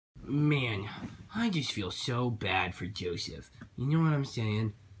I just feel so bad for Joseph. You know what I'm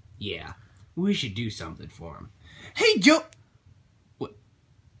saying? Yeah, we should do something for him. Hey, What?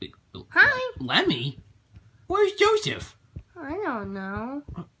 Hi. Lemmy? Where's Joseph? I don't know.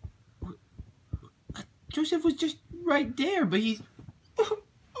 Joseph was just right there, but he's... Oh,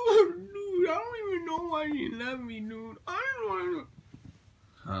 dude, I don't even know why you left me, dude. I don't want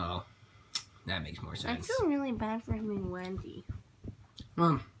to... Oh, that makes more sense. I feel really bad for him and Wendy.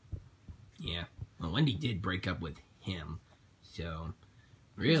 Yeah. Well, Wendy did break up with him, so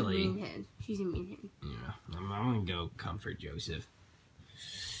really... She's a meathead. She's a meathead. Yeah, I'm gonna go comfort Joseph.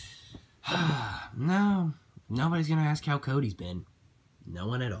 No, nobody's gonna ask how Cody's been. No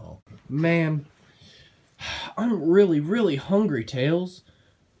one at all. Man, I'm really, really hungry, Tails.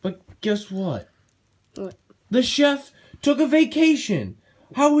 But guess what? What? The chef took a vacation.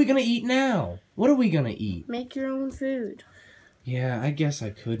 How are we gonna eat now? What are we gonna eat? Make your own food. Yeah, I guess I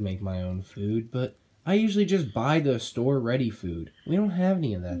could make my own food, but I usually just buy the store-ready food. We don't have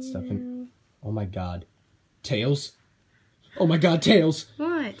any of that stuff. And oh my God, Tails! Oh my God, Tails!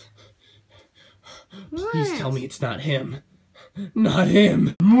 What? Please tell me it's not him. Not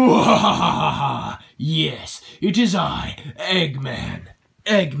him. Yes, it is I, Eggman.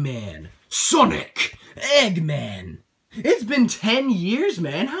 Eggman. Sonic. Eggman. It's been 10 years,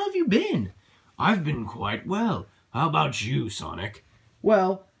 man. How have you been? I've been quite well. How about you, Sonic?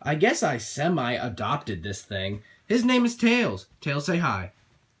 Well, I guess I semi-adopted this thing. His name is Tails. Tails, say hi.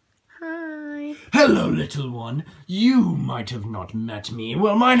 Hi. Hello, little one. You might have not met me.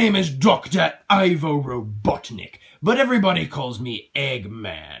 Well, my name is Dr. Ivo Robotnik, but everybody calls me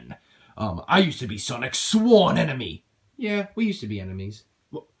Eggman. I used to be Sonic's sworn enemy. Yeah, we used to be enemies.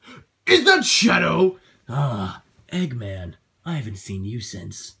 Is that Shadow? Ah, Eggman. I haven't seen you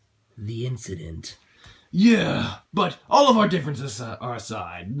since the incident. Yeah, but all of our differences are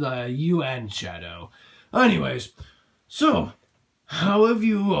aside. You and Shadow. Anyways, so, how have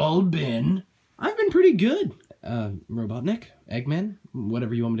you all been? I've been pretty good. Robotnik, Eggman,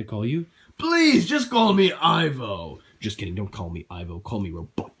 whatever you want me to call you. Please, just call me Ivo. Just kidding, don't call me Ivo, call me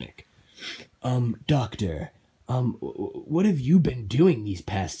Robotnik. Doctor, what have you been doing these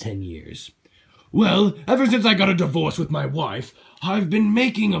past 10 years? Well, ever since I got a divorce with my wife, I've been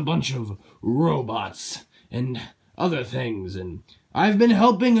making a bunch of robots and other things, and I've been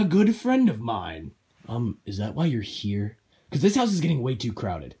helping a good friend of mine. Is that why you're here? Because this house is getting way too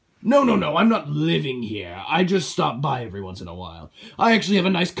crowded. No, I'm not living here. I just stop by every once in a while. I actually have a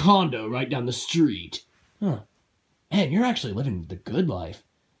nice condo right down the street. Huh. Man, you're actually living the good life.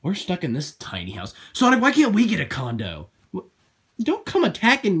 We're stuck in this tiny house. Sonic, why can't we get a condo? Don't come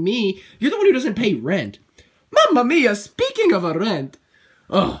attacking me. You're the one who doesn't pay rent. Mamma mia, speaking of a rent.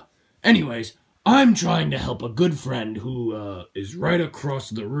 Anyways, I'm trying to help a good friend who, is right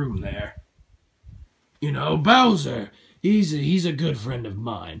across the room there. You know, Bowser. He's a good friend of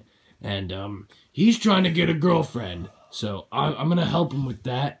mine. And, he's trying to get a girlfriend. So, I'm gonna help him with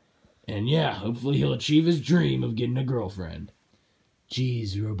that. And yeah, hopefully he'll achieve his dream of getting a girlfriend.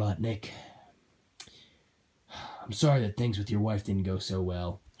 Jeez, Robotnik. I'm sorry that things with your wife didn't go so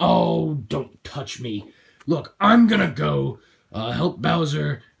well. Oh, don't touch me. Look, I'm gonna go help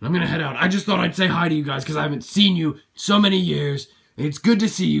Bowser, and I'm gonna head out. I just thought I'd say hi to you guys because I haven't seen you so many years. It's good to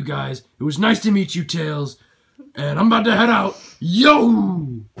see you guys. It was nice to meet you, Tails. And I'm about to head out.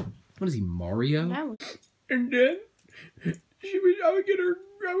 Yo! What is he, Mario? And then I would get her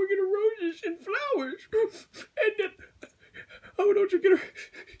roses and flowers. And then I would also get her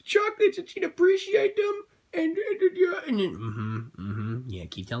chocolates and she'd appreciate them. And then, yeah,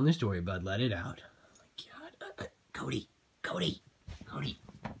 keep telling the story, bud. Let it out. Oh my God. Cody.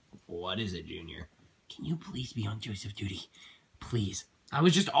 What is it, Junior? Can you please be on Joseph duty? Please. I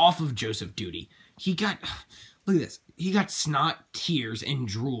was just off of Joseph duty. He got, look at this. He got snot, tears, and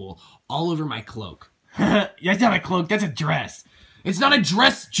drool all over my cloak. That's not a cloak, that's a dress. It's not a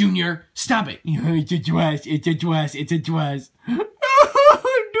dress, Junior. Stop it. It's a dress.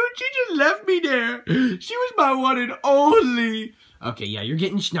 She just left me there. She was my one and only. Okay, yeah, you're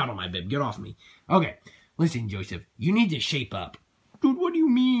getting snot on my bib. Get off me. Okay, listen, Joseph, you need to shape up. Dude, what do you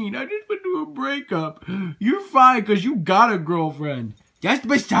mean? I just went through a breakup. You're fine because you got a girlfriend. That's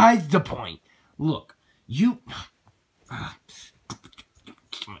besides the point. Look, you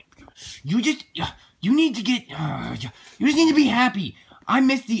just need to be happy. I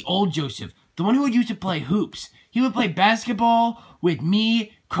miss the old Joseph, the one who used to play hoops. He would play basketball with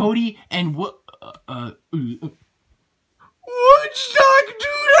me, Cody, and Woodstock,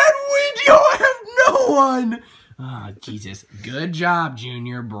 dude, and Windy. I have no one. Oh, Jesus. Good job,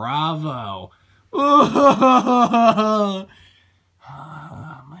 Junior. Bravo.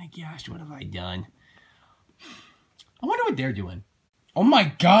 Oh my gosh, what have I done? I wonder what they're doing. Oh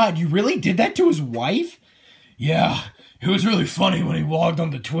my god, you really did that to his wife? Yeah, it was really funny when he logged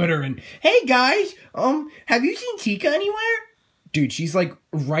onto Twitter and, hey guys, have you seen Chica anywhere? Dude, she's like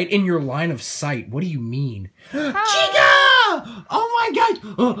right in your line of sight. What do you mean? Chica! Oh my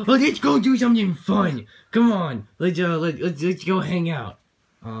god! Oh, let's go do something fun. Come on, let's go hang out.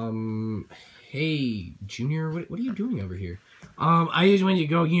 Hey, Junior, what are you doing over here? I just wanted to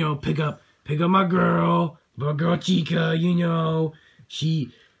go, pick up my girl Chica,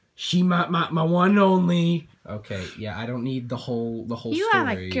 she my one and only. Okay, yeah, I don't need the whole story. You have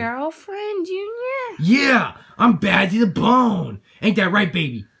a girlfriend, Junior? Yeah, I'm bad to the bone. Ain't that right,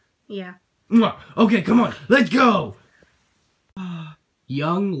 baby? Yeah. Okay, come on, let's go.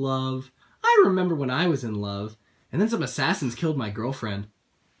 Young love. I remember when I was in love, and then some assassins killed my girlfriend.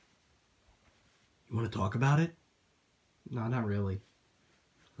 You want to talk about it? No, not really.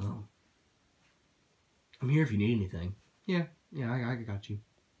 Oh. I'm here if you need anything. Yeah, I got you.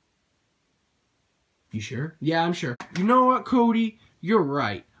 You sure? Yeah, I'm sure. You know what, Cody? You're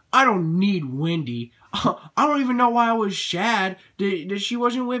right. I don't need Wendy. I don't even know why I was sad that she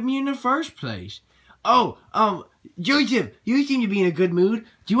wasn't with me in the first place. Oh, Joseph, you seem to be in a good mood.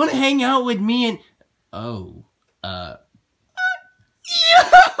 Do you want to hang out with me and... Oh,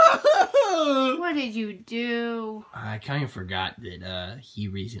 What did you do? I kind of forgot that he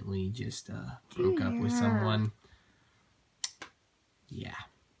recently just broke up with someone. Yeah.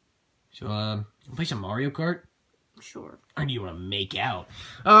 So, play some Mario Kart? Sure. Or do you want to make out?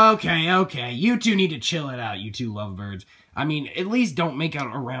 Okay. You two need to chill it out, you two lovebirds. I mean, at least don't make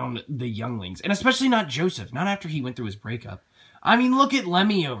out around the younglings. And especially not Joseph, not after he went through his breakup. I mean, look at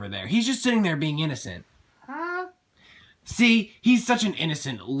Lemmy over there. He's just sitting there being innocent. Huh? See, he's such an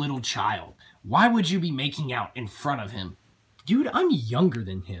innocent little child. Why would you be making out in front of him? Dude, I'm younger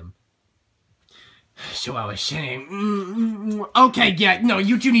than him. So I was saying... Okay, yeah, no,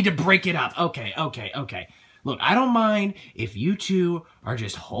 you two need to break it up. Okay. Look, I don't mind if you two are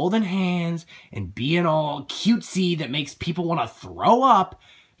just holding hands and being all cutesy that makes people want to throw up.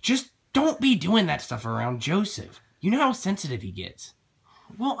 Just don't be doing that stuff around Joseph. You know how sensitive he gets.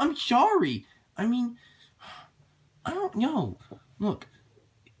 Well, I'm sorry. I mean, I don't know. Look,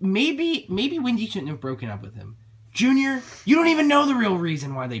 maybe Wendy shouldn't have broken up with him. Junior, you don't even know the real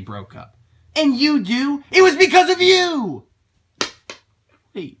reason why they broke up. And you do. It was because of you!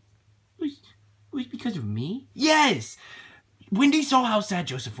 Wait, it was because of me? Yes! Wendy saw how sad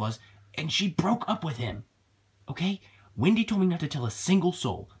Joseph was, and she broke up with him. Okay? Wendy told me not to tell a single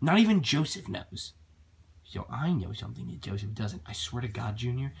soul. Not even Joseph knows. So I know something that Joseph doesn't. I swear to God,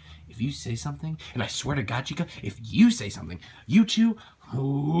 Junior, if you say something, and I swear to God, Chica, if you say something, you two,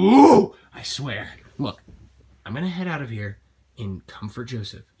 ooh, I swear. Look, I'm gonna head out of here and comfort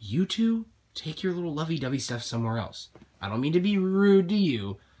Joseph. You two, take your little lovey-dovey stuff somewhere else. I don't mean to be rude to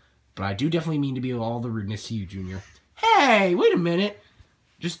you, but I do definitely mean to be all the rudeness to you, Junior. Hey, wait a minute.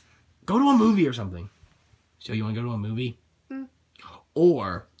 Just go to a movie or something. So you want to go to a movie?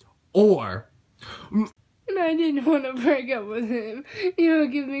 Or... And I didn't want to break up with him.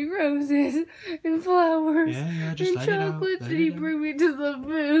 Give me roses and flowers just and let it out. chocolates, and he'd bring me to the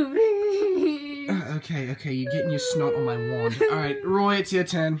movie. Okay, you're getting your snot on my wand. Alright, Roy, it's your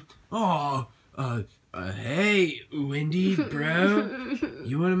turn. Oh, hey, Wendy, bro.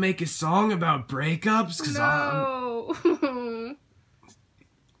 You want to make a song about breakups? Cause No.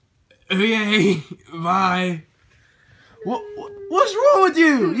 Okay, bye. What's wrong with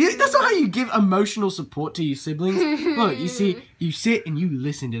you? That's not how you give emotional support to your siblings. Look, you see, you sit and you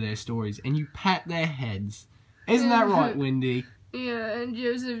listen to their stories and you pat their heads. Isn't that right, Wendy? Yeah, and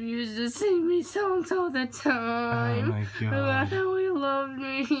Joseph used to sing me songs all the time. Oh my God. About how he loved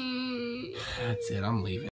me. That's it, I'm leaving.